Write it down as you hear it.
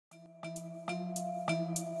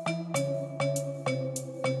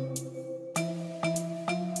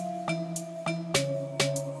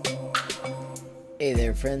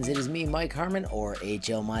friends, it is me, Mike Harmon, or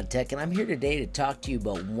HLModTech, and I'm here today to talk to you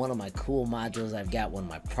about one of my cool modules I've got, one of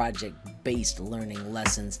my project-based learning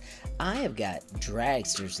lessons. I have got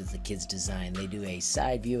dragsters that the kids design. They do a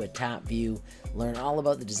side view, a top view, learn all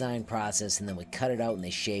about the design process, and then we cut it out and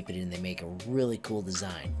they shape it and they make a really cool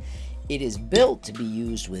design. It is built to be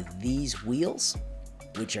used with these wheels,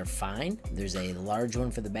 which are fine. There's a large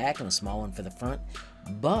one for the back and a small one for the front,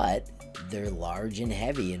 but they're large and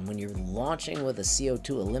heavy, and when you're launching with a CO2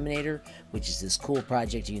 eliminator, which is this cool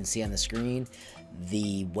project you can see on the screen,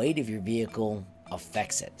 the weight of your vehicle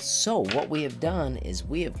affects it. So what we have done is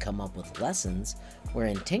we have come up with lessons where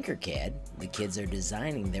in Tinkercad the kids are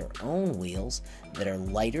designing their own wheels that are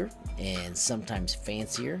lighter and sometimes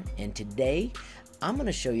fancier, and today I'm going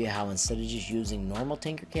to show you how instead of just using normal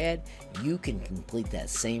Tinkercad, you can complete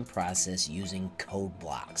that same process using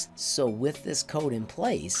Codeblocks. So with this code in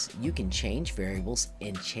place, you can change variables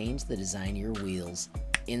and change the design of your wheels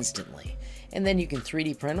instantly. And then you can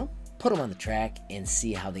 3D print them, put them on the track, and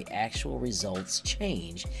see how the actual results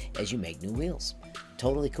change as you make new wheels.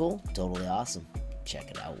 Totally cool, totally awesome.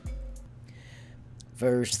 Check it out.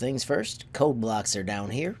 First things first, Codeblocks are down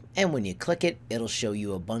here, and when you click it, it'll show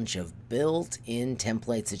you a bunch of built-in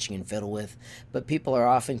templates that you can fiddle with, but people are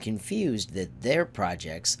often confused that their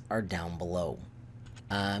projects are down below.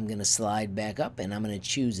 I'm going to slide back up and I'm going to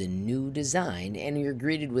choose a new design, and you're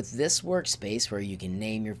greeted with this workspace where you can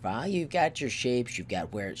name your file. You've got your shapes, you've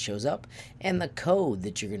got where it shows up, and the code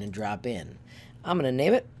that you're going to drop in. I'm going to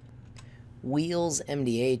name it Wheels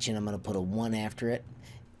MDH, and I'm going to put a 1 after it.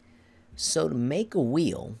 So to make a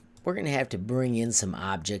wheel, we're going to have to bring in some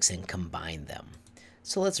objects and combine them.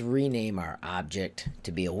 So let's rename our object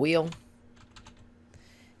to be a wheel.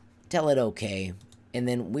 Tell it OK. And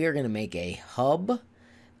then we're going to make a hub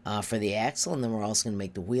for the axle, and then we're also going to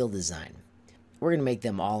make the wheel design. We're going to make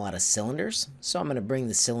them all out of cylinders. So I'm going to bring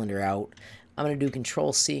the cylinder out. I'm going to do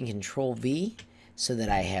Control C and Control V so that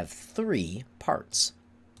I have 3 parts.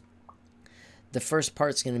 The first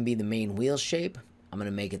part's going to be the main wheel shape. I'm going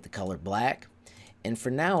to make it the color black, and for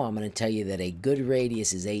now I'm going to tell you that a good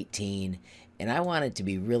radius is 18, and I want it to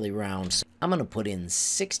be really round, so I'm going to put in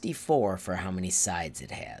 64 for how many sides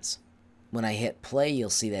it has. When I hit play, you'll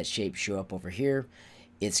see that shape show up over here.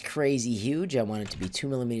 It's crazy huge. I want it to be 2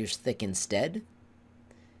 millimeters thick instead,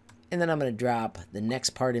 and then I'm going to drop the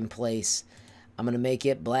next part in place. I'm going to make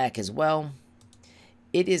it black as well.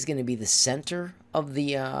 It is going to be the center of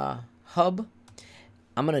the hub.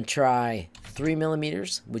 I'm going to try 3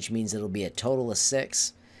 millimeters, which means it'll be a total of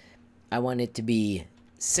 6. I want it to be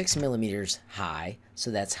 6 millimeters high,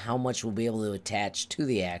 so that's how much we'll be able to attach to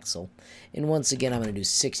the axle. And once again, I'm going to do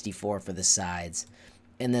 64 for the sides.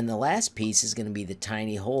 And then the last piece is going to be the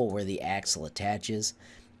tiny hole where the axle attaches,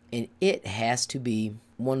 and it has to be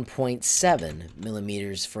 1.7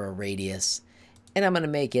 millimeters for a radius. And I'm going to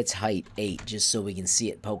make its height 8 just so we can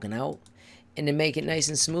see it poking out. And to make it nice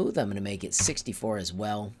and smooth, I'm going to make it 64 as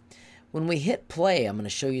well. When we hit play, I'm going to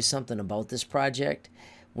show you something about this project.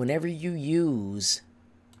 Whenever you use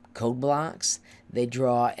Codeblocks, they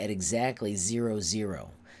draw at exactly 0,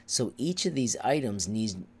 0. So each of these items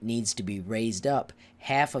needs to be raised up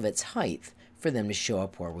half of its height for them to show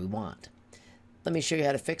up where we want. Let me show you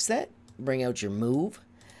how to fix that. Bring out your move.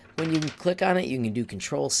 When you click on it, you can do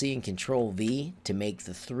Control C and Control V to make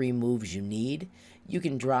the 3 moves you need. You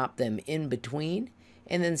can drop them in between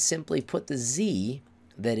and then simply put the Z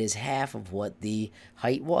that is half of what the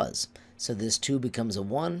height was. So this 2 becomes a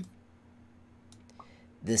 1,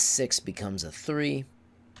 this 6 becomes a 3,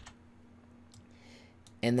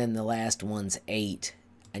 and then the last one's 8.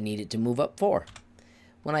 I need it to move up 4.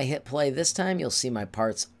 When I hit play this time, you'll see my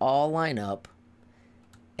parts all line up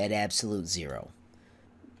at absolute 0.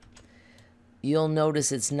 You'll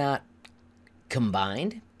notice it's not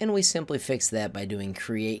combined, and we simply fix that by doing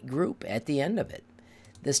Create Group at the end of it.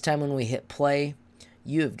 This time when we hit play,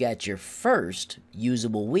 you have got your first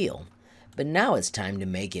usable wheel, but now it's time to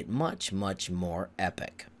make it much, much more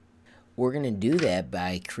epic. We're going to do that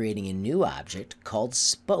by creating a new object called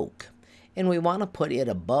Spoke, and we want to put it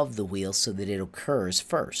above the wheel so that it occurs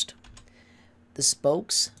first. The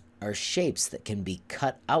spokes are shapes that can be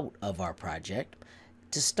cut out of our project.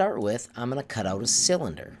 To start with, I'm going to cut out a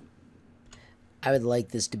cylinder. I would like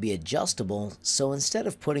this to be adjustable, so instead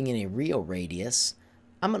of putting in a real radius,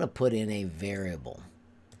 I'm going to put in a variable.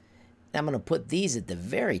 Now I'm going to put these at the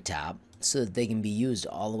very top so that they can be used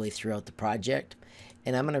all the way throughout the project,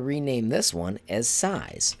 and I'm going to rename this one as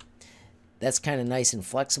size. That's kind of nice and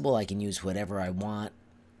flexible. I can use whatever I want.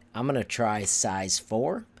 I'm going to try size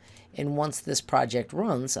 4, and once this project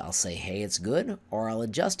runs, I'll say, hey, it's good, or I'll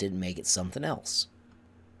adjust it and make it something else.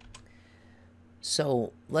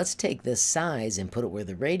 So let's take this size and put it where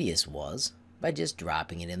the radius was by just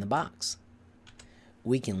dropping it in the box.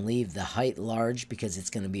 We can leave the height large because it's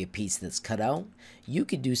going to be a piece that's cut out. You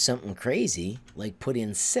could do something crazy like put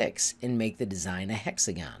in 6 and make the design a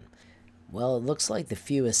hexagon. Well, it looks like the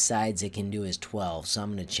fewest sides it can do is 12, so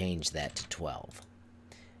I'm going to change that to 12.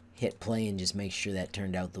 Hit play and just make sure that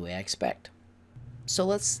turned out the way I expect. So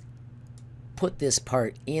let's put this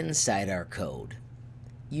part inside our code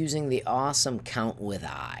using the awesome count with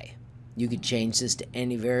I. You could change this to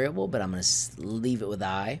any variable, but I'm going to leave it with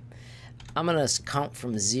I. I'm going to count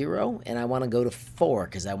from 0, and I want to go to 4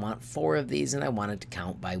 because I want 4 of these and I want it to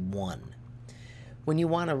count by 1. When you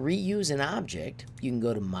want to reuse an object, you can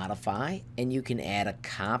go to Modify and you can add a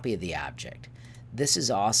copy of the object. This is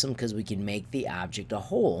awesome because we can make the object a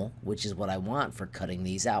whole, which is what I want for cutting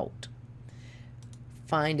these out.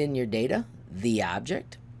 Find in your data the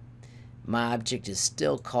object. My object is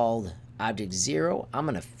still called Object 0. I'm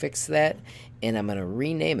going to fix that and I'm going to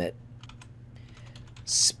rename it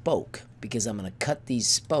Spoke because I'm going to cut these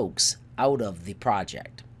spokes out of the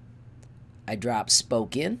project. I drop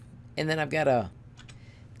spoke in and then I've got to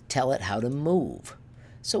tell it how to move.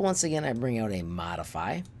 So once again I bring out a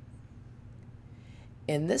modify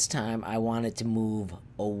and this time I want it to move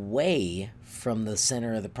away from the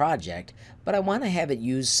center of the project, but I want to have it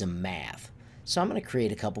use some math. So I'm going to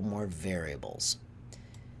create a couple more variables.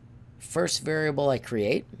 First variable I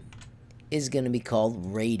create is going to be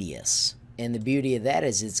called radius. And the beauty of that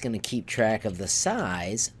is it's going to keep track of the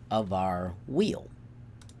size of our wheel.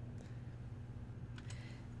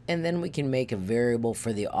 And then we can make a variable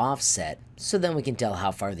for the offset, so then we can tell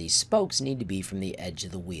how far these spokes need to be from the edge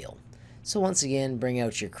of the wheel. So once again, bring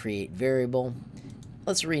out your create variable.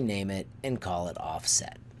 Let's rename it and call it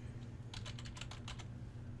offset.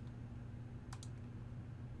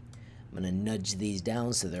 I'm going to nudge these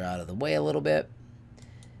down so they're out of the way a little bit.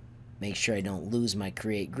 Make sure I don't lose my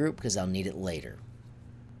create group because I'll need it later.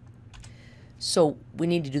 So we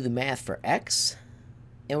need to do the math for x,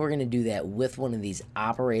 and we're going to do that with one of these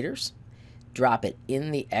operators. Drop it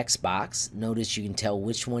in the x box. Notice you can tell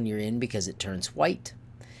which one you're in because it turns white.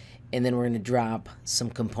 And then we're going to drop some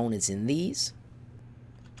components in these.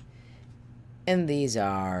 And these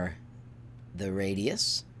are the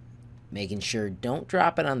radius. Making sure don't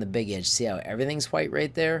drop it on the big edge. See how everything's white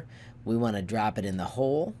right there? We want to drop it in the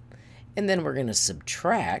hole. And then we're going to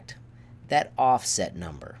subtract that offset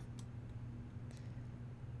number.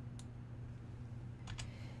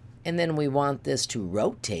 And then we want this to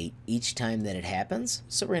rotate each time that it happens.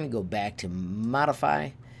 So we're going to go back to Modify,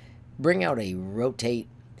 bring out a Rotate.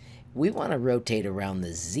 We want to rotate around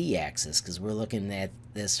the Z-axis because we're looking at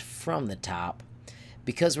this from the top.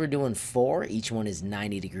 Because we're doing 4, each one is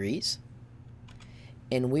 90 degrees.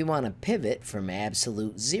 And we want to pivot from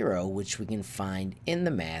absolute 0, which we can find in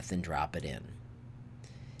the math and drop it in.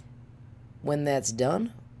 When that's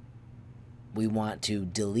done, we want to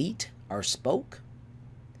delete our spoke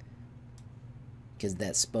because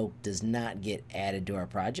that spoke does not get added to our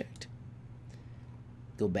project.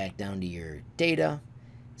 Go back down to your data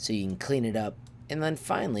so you can clean it up, and then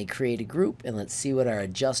finally create a group, and let's see what our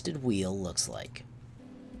adjusted wheel looks like.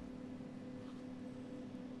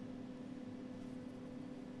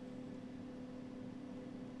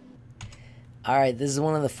 Alright, this is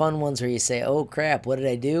one of the fun ones where you say, oh crap, what did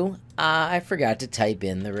I do? I forgot to type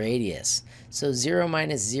in the radius. So 0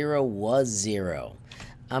 minus 0 was 0.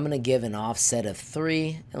 I'm going to give an offset of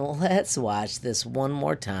 3, and let's watch this one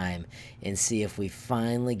more time and see if we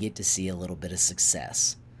finally get to see a little bit of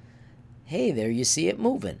success. Hey, there you see it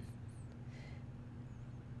moving.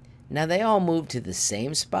 Now they all move to the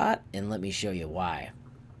same spot, and let me show you why.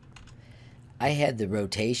 I had the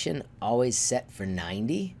rotation always set for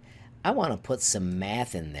 90. I want to put some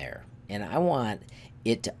math in there, and I want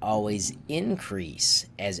it to always increase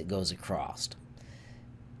as it goes across.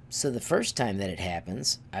 So the first time that it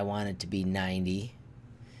happens, I want it to be 90,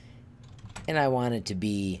 and I want it to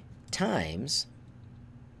be times,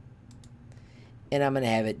 and I'm going to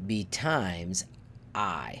have it be times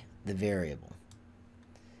I, the variable.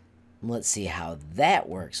 Let's see how that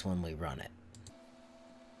works when we run it.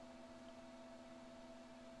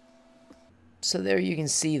 So there you can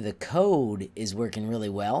see the code is working really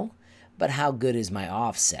well, but how good is my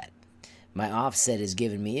offset? My offset is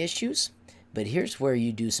giving me issues, but here's where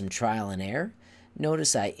you do some trial and error.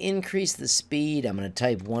 Notice I increase the speed. I'm going to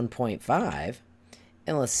type 1.5,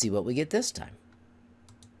 and let's see what we get this time.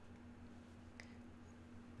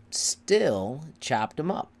 Still chopped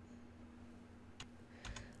them up.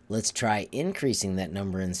 Let's try increasing that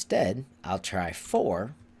number instead. I'll try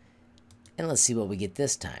 4, and let's see what we get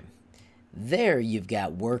this time. There you've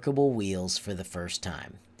got workable wheels for the first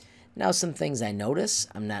time. Now some things I notice,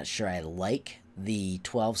 I'm not sure I like the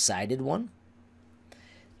 12-sided one.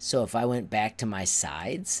 So if I went back to my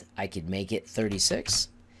sides, I could make it 36,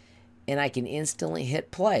 and I can instantly hit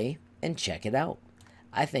play and check it out.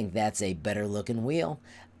 I think that's a better looking wheel.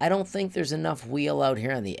 I don't think there's enough wheel out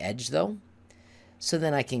here on the edge though. So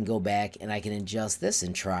then I can go back and I can adjust this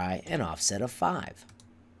and try an offset of 5.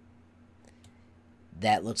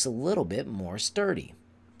 That looks a little bit more sturdy.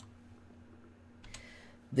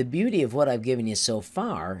 The beauty of what I've given you so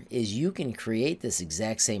far is you can create this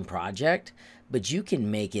exact same project, but you can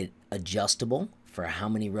make it adjustable for how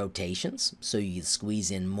many rotations, so you can squeeze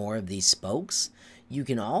in more of these spokes. You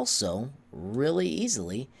can also really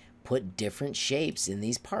easily put different shapes in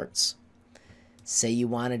these parts. Say you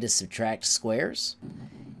wanted to subtract squares.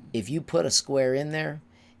 If you put a square in there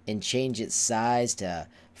and change its size to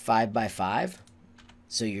 5 by 5,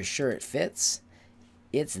 so you're sure it fits,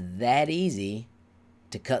 it's that easy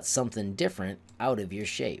to cut something different out of your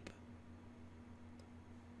shape.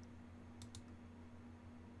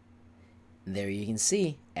 There you can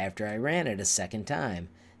see, after I ran it a second time,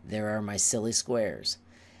 there are my silly squares.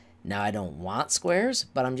 Now I don't want squares,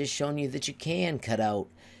 but I'm just showing you that you can cut out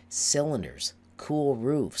cylinders, cool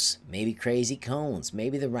roofs, maybe crazy cones,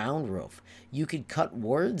 maybe the round roof. You could cut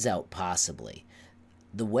words out possibly.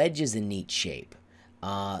 The wedge is a neat shape.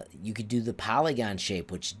 You could do the polygon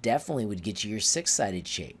shape, which definitely would get you your 6-sided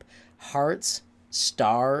shape. Hearts,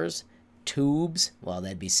 stars, tubes. Well,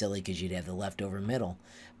 that'd be silly because you'd have the leftover middle.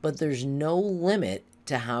 But there's no limit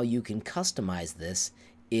to how you can customize this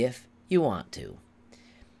if you want to.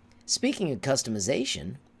 Speaking of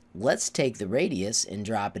customization, let's take the radius and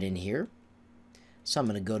drop it in here. So I'm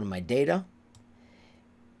going to go to my data.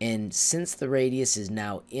 And since the radius is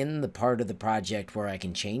now in the part of the project where I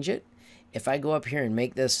can change it, if I go up here and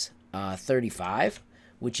make this 35,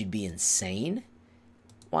 which would be insane,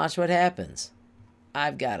 watch what happens.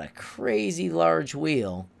 I've got a crazy large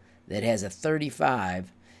wheel that has a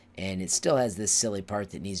 35, and it still has this silly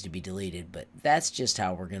part that needs to be deleted, but that's just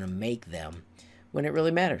how we're going to make them when it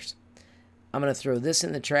really matters. I'm going to throw this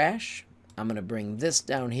in the trash. I'm going to bring this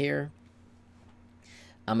down here.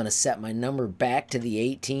 I'm going to set my number back to the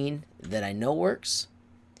 18 that I know works,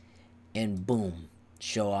 and boom.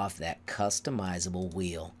 Show off that customizable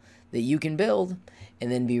wheel that you can build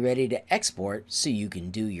and then be ready to export so you can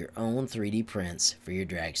do your own 3D prints for your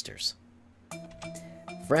dragsters.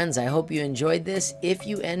 Friends, I hope you enjoyed this. If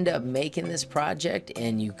you end up making this project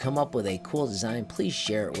and you come up with a cool design, please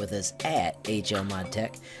share it with us at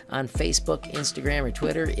HLModTech on Facebook, Instagram, or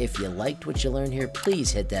Twitter. If you liked what you learned here, please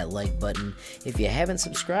hit that like button. If you haven't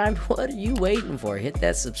subscribed, what are you waiting for? Hit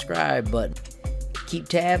that subscribe button. Keep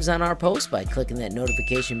tabs on our posts by clicking that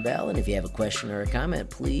notification bell, and if you have a question or a comment,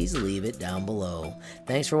 please leave it down below.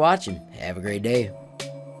 Thanks for watching. Have a great day.